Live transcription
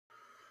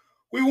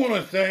We want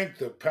to thank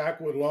the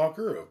Packwood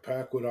Locker of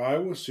Packwood,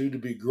 Iowa, soon to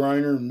be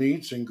Griner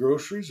Meats and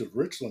Groceries of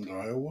Richland,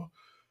 Iowa,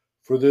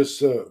 for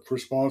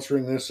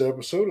sponsoring this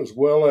episode, as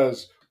well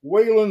as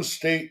Wayland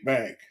State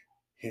Bank,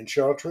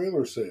 Hinshaw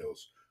Trailer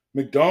Sales,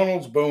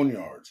 McDonald's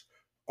Boneyards,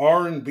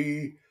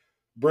 R&B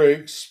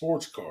Brakes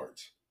Sports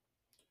Cards,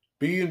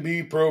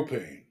 B&B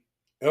Propane,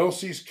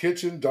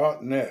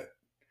 ElsiesKitchen.net,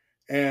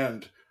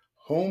 and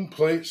Home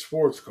Plate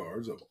Sports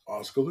Cards of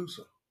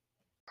Oskaloosa.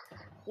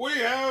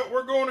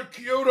 We're going to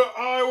Keota,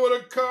 Iowa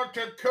to talk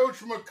to Coach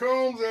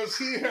McCombs as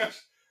he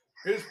has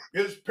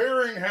his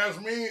pairing has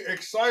me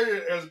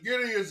excited as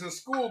giddy as a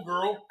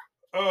schoolgirl.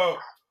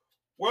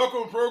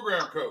 Welcome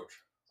program, Coach.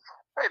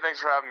 Hey, thanks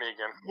for having me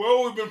again.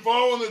 Well, we've been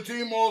following the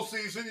team all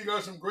season. You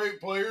got some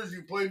great players.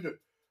 You played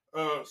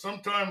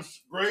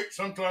sometimes great,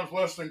 sometimes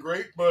less than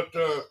great, but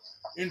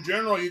in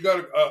general, you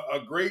got a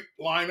great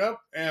lineup,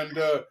 and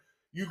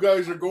you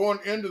guys are going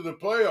into the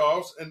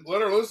playoffs. And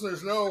let our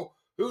listeners know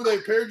who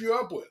they paired you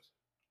up with.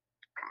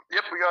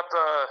 Yep, we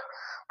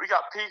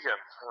got Pekin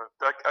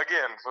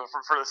again for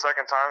the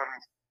second time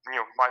in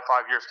my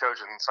 5 years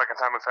coaching. Second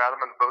time we've had them,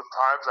 and both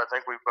times I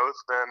think we've both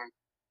been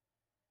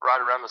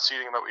right around the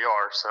seeding that we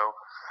are. So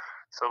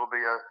it'll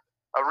be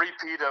a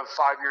repeat of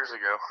 5 years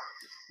ago.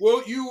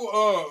 Well, you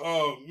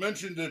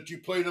mentioned that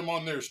you played them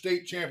on their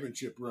state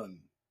championship run.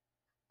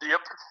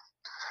 Yep.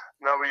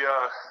 No,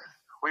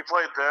 we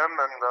played them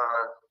and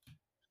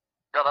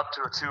got up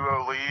to a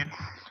 2-0 lead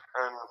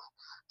and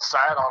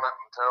sat on it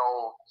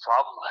until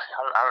probably,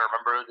 I don't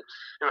remember,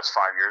 it was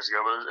 5 years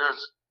ago, but it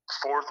was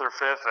fourth or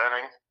fifth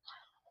inning.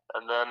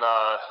 And then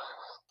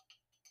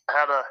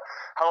had a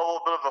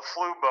little bit of a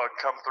flu bug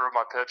come through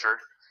my pitcher.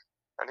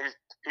 And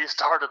he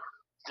started,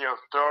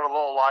 throwing a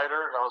little lighter.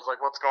 And I was like,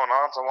 what's going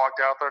on? So I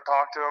walked out there,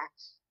 talked to him.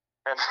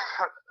 And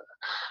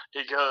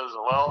he goes,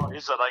 well,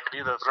 he said, I can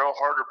either throw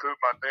hard or poop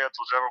my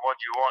pants, whichever one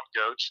you want,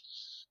 coach.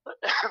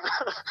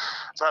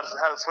 So I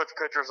had to switch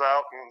pitchers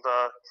out, and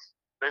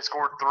they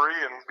scored 3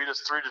 and beat us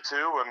 3-2,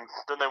 and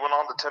then they went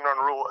on to 10-run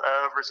rule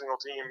every single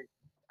team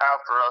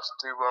after us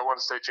to win a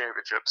state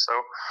championship. So,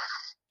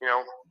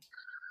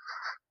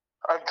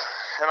 and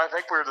I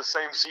think we're the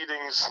same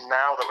seedings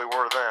now that we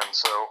were then.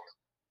 So,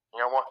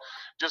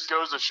 just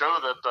goes to show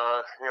that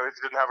if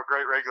you didn't have a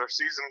great regular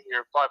season,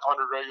 your 500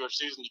 regular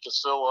season, you can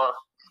still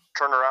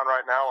turn around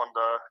right now and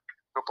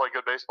go play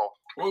good baseball.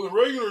 Well, the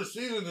regular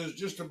season is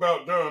just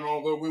about done,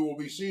 although we will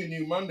be seeing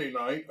you Monday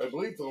night, I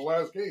believe, for the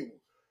last game.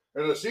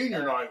 At a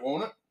senior night,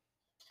 won't it?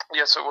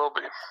 Yes, it will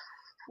be.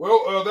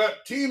 Well,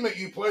 that team that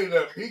you played,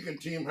 that Pekin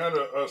team, had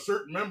a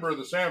certain member of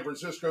the San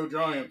Francisco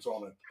Giants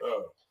on it,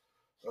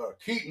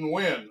 Keaton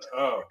Wynn.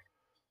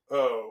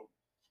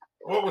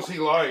 What was he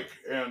like?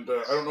 And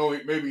I don't know,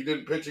 maybe he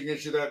didn't pitch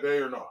against you that day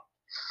or not.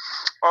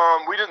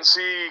 We didn't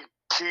see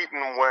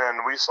Keaton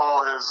Wynn. We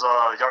saw his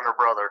younger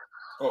brother.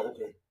 Oh,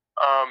 okay.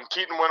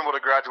 Keaton Wynn would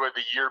have graduated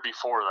the year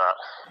before that.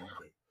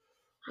 Okay.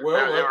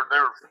 Well,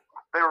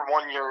 they were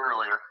 1 year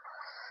earlier.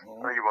 I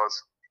think he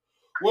was.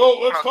 Well,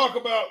 let's talk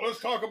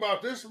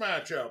about this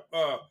matchup.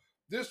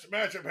 This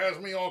matchup has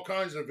me all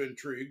kinds of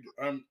intrigued.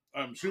 I'm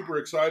super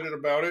excited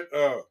about it.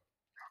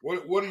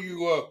 What are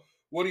you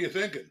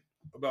thinking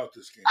about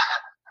this game?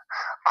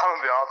 I'm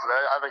gonna be honest with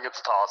you. I think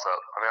it's a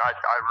toss-up. I mean,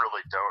 I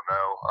really don't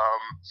know.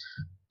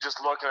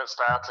 Just looking at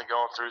stats and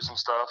going through some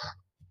stuff,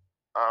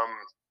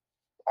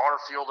 our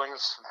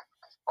fielding's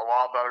a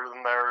lot better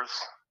than theirs.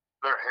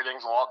 Their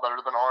hitting's a lot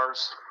better than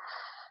ours.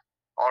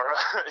 Our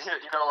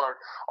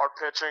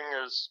pitching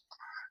is,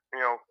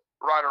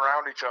 right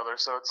around each other.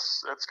 So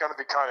it's going to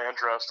be kind of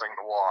interesting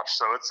to watch.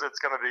 So it's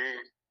going to be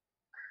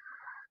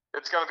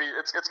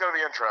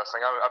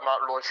interesting. I'm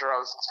not really sure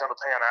how it's going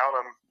to pan out.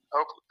 I'm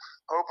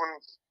hoping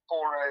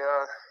for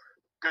a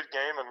good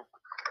game, and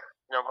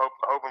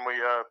hoping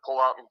we pull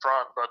out in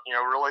front. But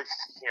really,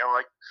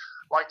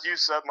 like you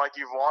said, and like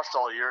you've watched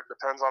all year, it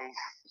depends on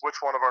which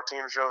one of our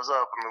teams shows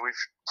up. I mean, we've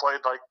played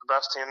like the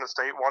best team in the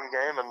state one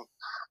game and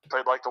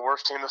played like the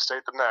worst team in the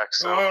state the next.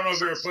 So, I don't know if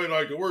you're played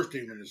like the worst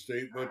team in the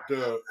state, but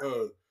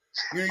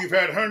you've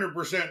had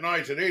 100%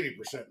 nights and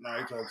 80%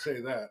 nights. I'd say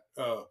that.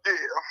 Yeah.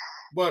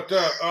 But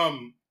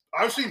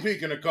I've seen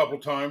Pekin a couple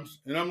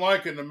times, and I'm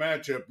liking the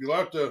matchup. You'll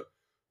have to.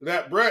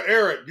 That Brett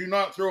Arrett, do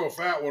not throw a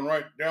fat one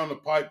right down the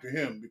pipe to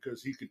him,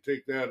 because he could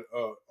take that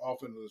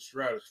off into the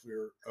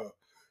stratosphere.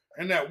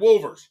 And that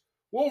Wolvers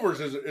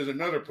is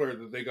another player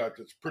that they got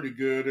that's pretty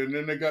good. And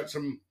then they got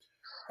some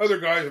other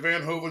guys.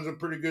 Van Hoven's a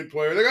pretty good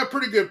player. They got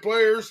pretty good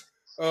players.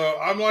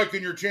 I'm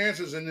liking your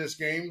chances in this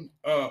game.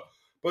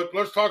 But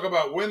let's talk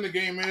about when the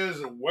game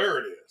is and where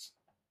it is.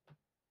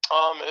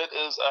 It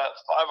is at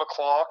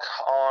 5:00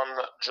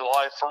 on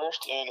July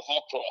 1st in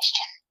Hillcrest.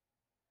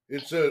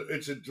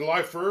 It's a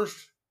July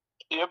 1st?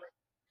 Yep.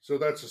 So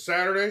that's a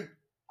Saturday?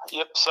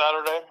 Yep,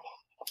 Saturday.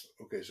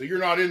 Okay, so you're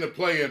not in the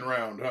play-in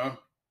round, huh?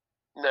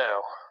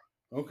 No.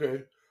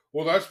 Okay.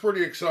 Well, that's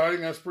pretty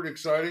exciting. A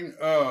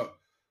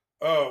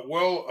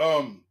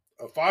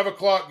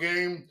 5:00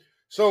 game.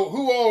 So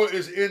who all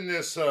is in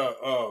this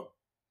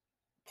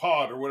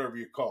pod or whatever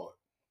you call it?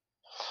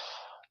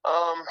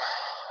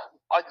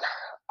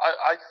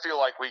 I feel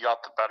like we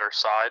got the better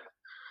side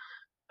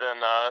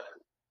than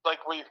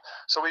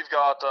we've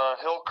got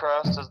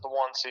Hillcrest as the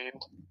 1 seed,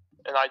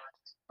 and I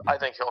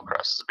think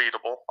Hillcrest is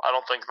beatable. I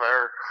don't think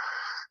they're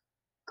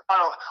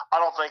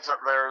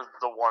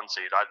the 1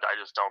 seed. I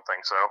just don't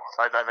think so.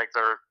 I think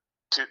they're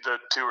the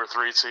 2 or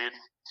 3 seed.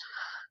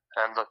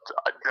 And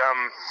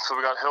so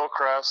we got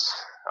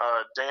Hillcrest.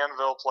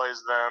 Danville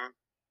plays them,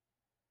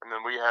 and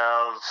then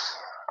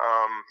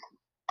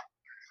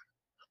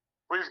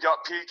we've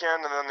got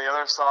Pekin, and then the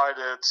other side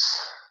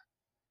it's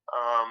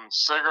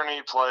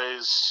Sigourney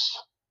plays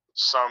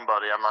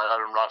somebody. I'm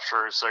not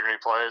sure who Sigourney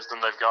plays.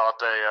 Then they've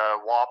got a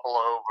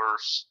Wapello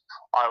versus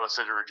Iowa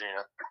City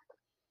Regina.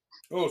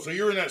 Oh, so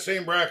you're in that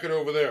same bracket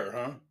over there,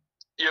 huh?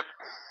 Yep.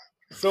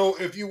 So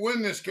if you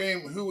win this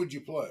game, who would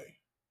you play?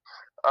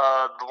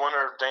 The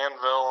winner of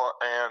Danville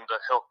and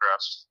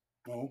Hillcrest.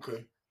 Oh,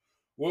 okay.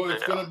 Well,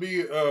 it's going to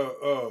be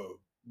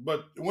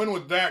but when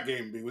would that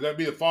game be? Would that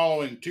be the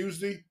following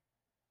Tuesday?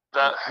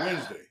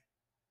 Wednesday.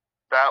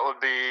 That would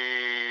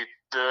be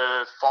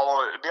the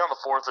following. It'd be on the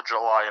 4th of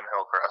July in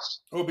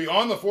Hillcrest. Oh, it'd be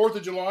on the 4th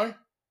of July?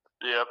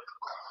 Yep.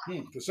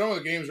 Because some of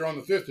the games are on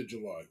the 5th of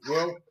July.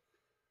 Well,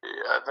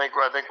 yeah, I think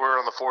we're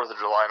on the 4th of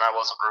July, and I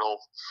wasn't real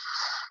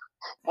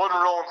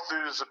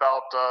enthused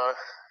about.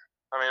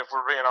 If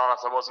we're being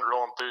honest, I wasn't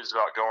real enthused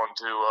about going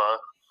to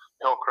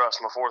Hillcrest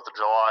on the 4th of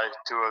July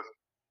to a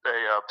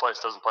place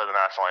that doesn't play the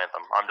national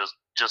anthem. I'm just.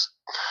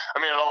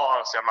 In all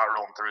honesty, I'm not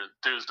real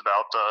enthused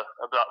about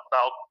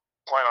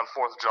playing on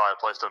 4th of July. A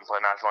place doesn't play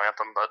national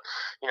anthem, but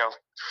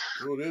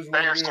well, it is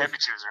beggars can't be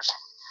choosers.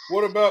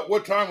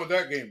 What time would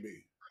that game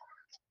be?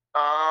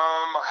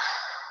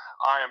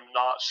 I am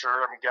not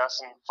sure. I'm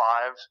guessing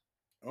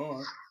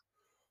 5.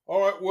 All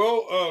right.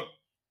 Well,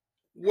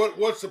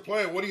 what's the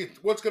plan?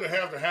 What's going to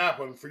have to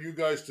happen for you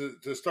guys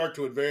to start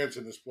to advance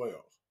in this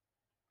playoffs?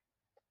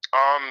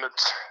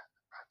 It's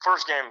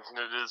first game.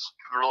 It is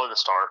really the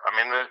start.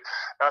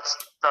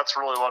 That's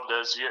really what it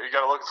is. You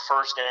got to look at the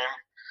first game,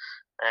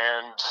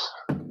 and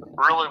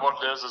really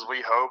what it is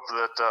we hope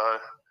that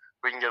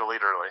we can get a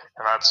lead early,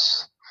 and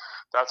that's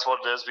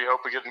what it is. We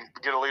hope we get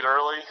a lead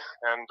early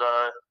and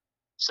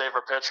save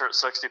our pitcher at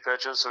 60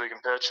 pitches so we can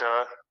pitch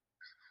the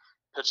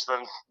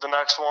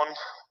next one,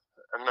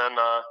 and then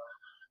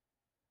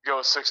go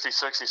a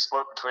 60-60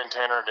 split between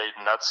Tanner and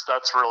Aiden.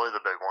 That's really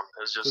the big one.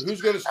 Is just so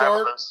who's going to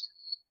start?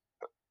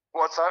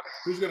 What's that?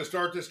 Who's going to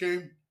start this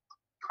game?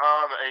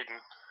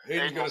 Aiden.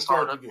 Aiden's going to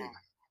start the game.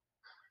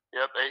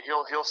 Yep,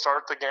 he'll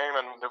start the game,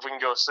 and if we can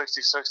go a 60-60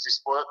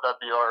 split,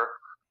 that'd be our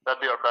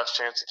best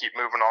chance to keep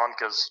moving on.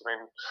 Because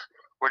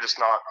we're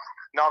just not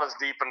as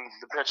deep in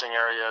the pitching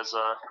area as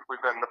we've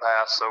been in the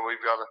past. So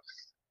we've really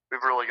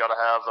got to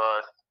have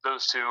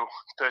those two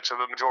pitch a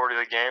majority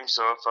of the game.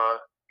 So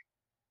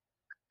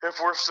if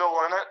we're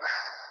still in it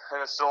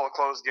and it's still a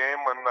close game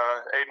when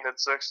Aiden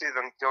hits 60,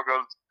 then he'll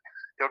go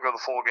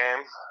the full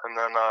game, and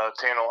then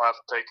Tanner will have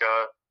to take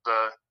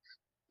the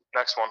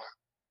next one.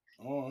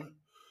 All right.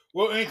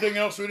 Well, anything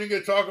else we didn't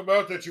get to talk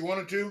about that you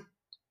wanted to?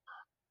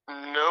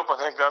 Nope, I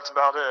think that's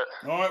about it.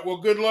 All right, well,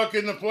 good luck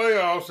in the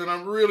playoffs, and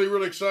I'm really,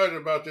 really excited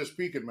about this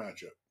Pekin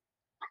matchup.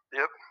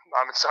 Yep,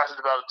 I'm excited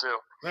about it too.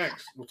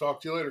 Thanks. We'll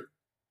talk to you later.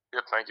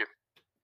 Yep, thank you.